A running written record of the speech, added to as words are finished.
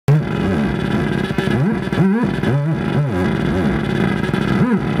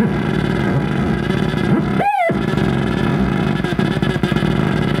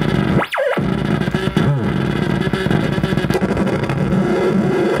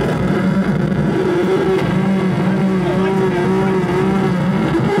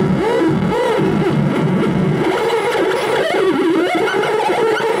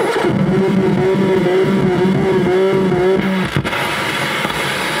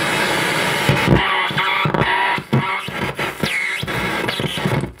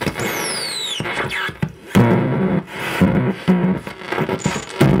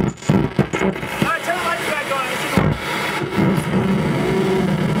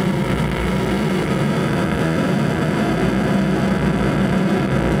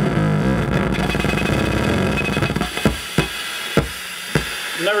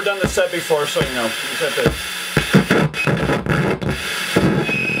never done this set before, so you know. You just have to.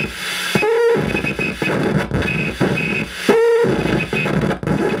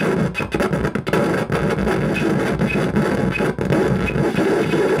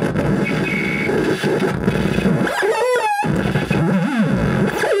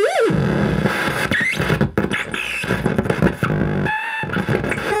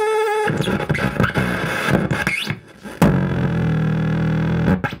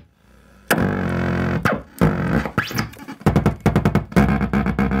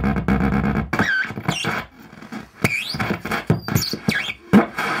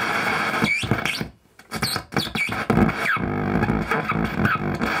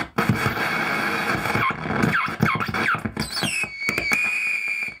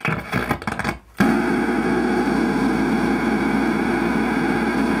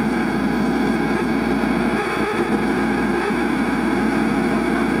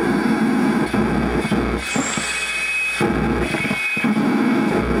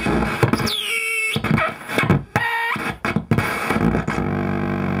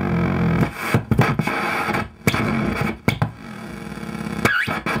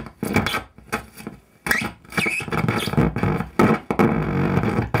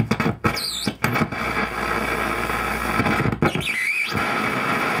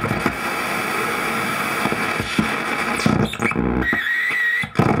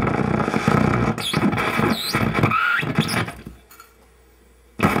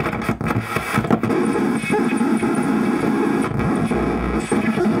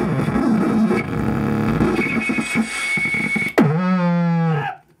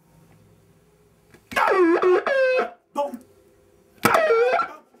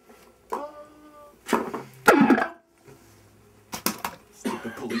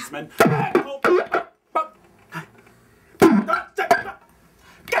 Policeman.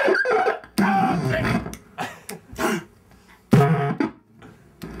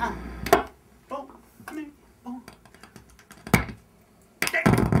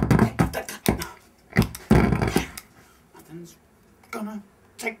 Nothing's gonna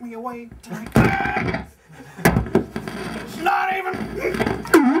take me away tonight. It's not even.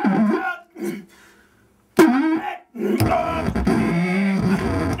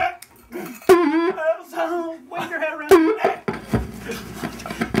 Wave your head around.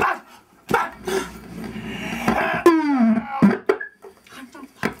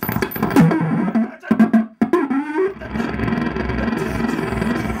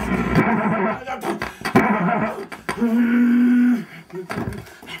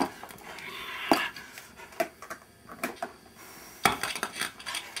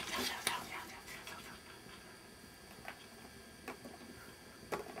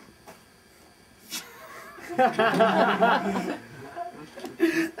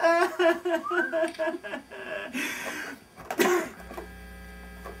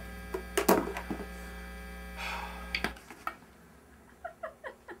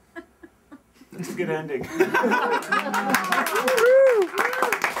 That's a good ending.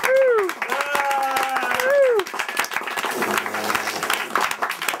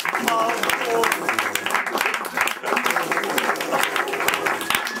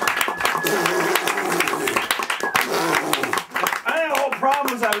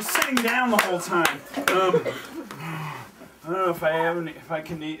 I was sitting down the whole time. I don't know if I have any, if I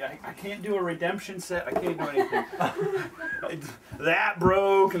can eat. I can't do a redemption set. I can't do anything. That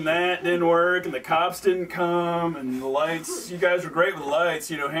broke and that didn't work and the cops didn't come and the lights. You guys were great with the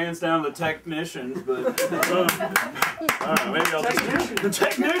lights, you know, hands down the technicians. But I don't know. Maybe I'll just the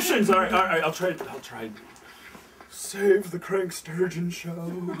technicians. All right. I'll try. Save the Crank Sturgeon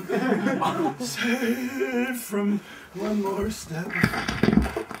show. Save from one more step.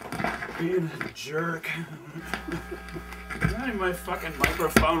 Being a jerk. Not even my fucking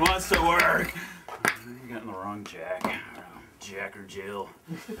microphone wants to work. You got in the wrong jack. Jack or Jill.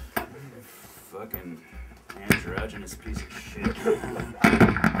 Fucking androgynous piece of shit. Anything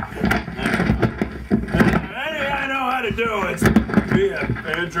I know how to do is be an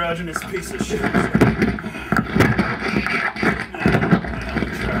androgynous piece of shit.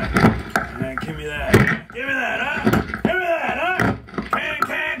 Give me that. Give me that, huh? Give me that, huh?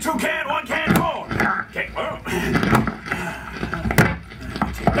 Can, 2 can, 1 can, 4. Okay. Oh.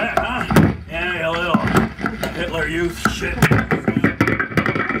 Take that, huh? Yeah, you little Hitler youth shit. Let's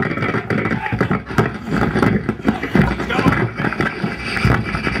go.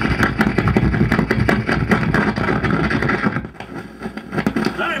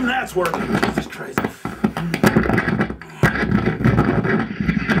 Not even that's working. Jesus Christ.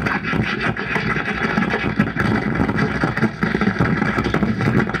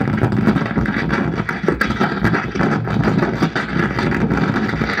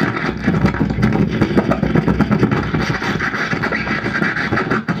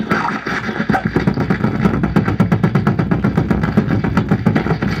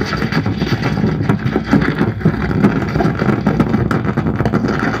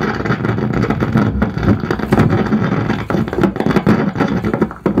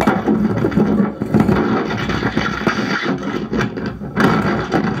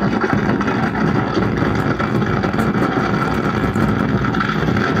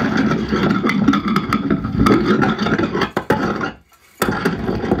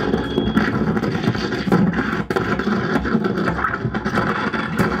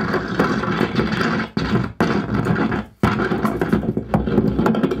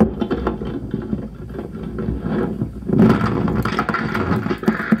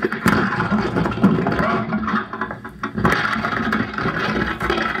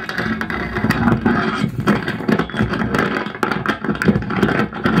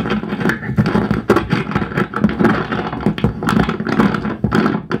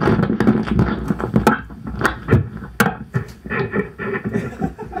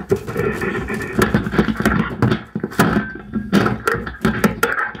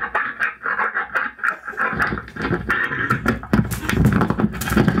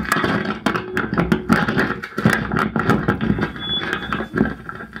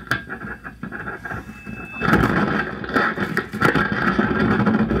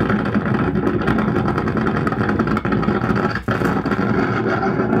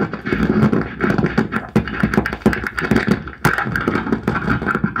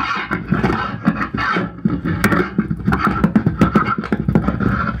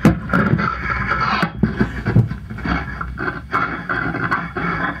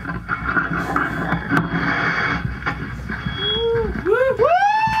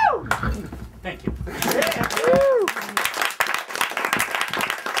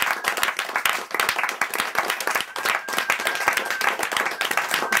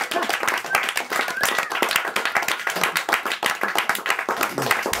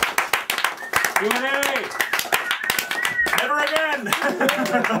 Q&A. Never again.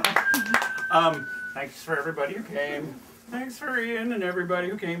 Thanks for everybody who came. Thanks for Ian and everybody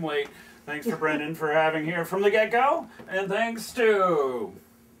who came late. Thanks for Brendan for having here from the get-go. And thanks to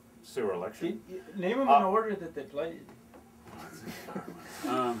Sewer Election. Name them in order that they played.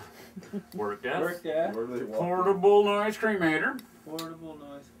 Work Death. Work Death. Portable Noise Cremator. Portable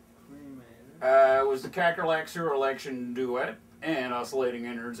Noise Cremator. Was the Cackalack Sewer Election duet. And Oscillating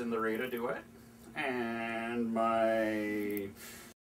Innards in the Rita duet. And my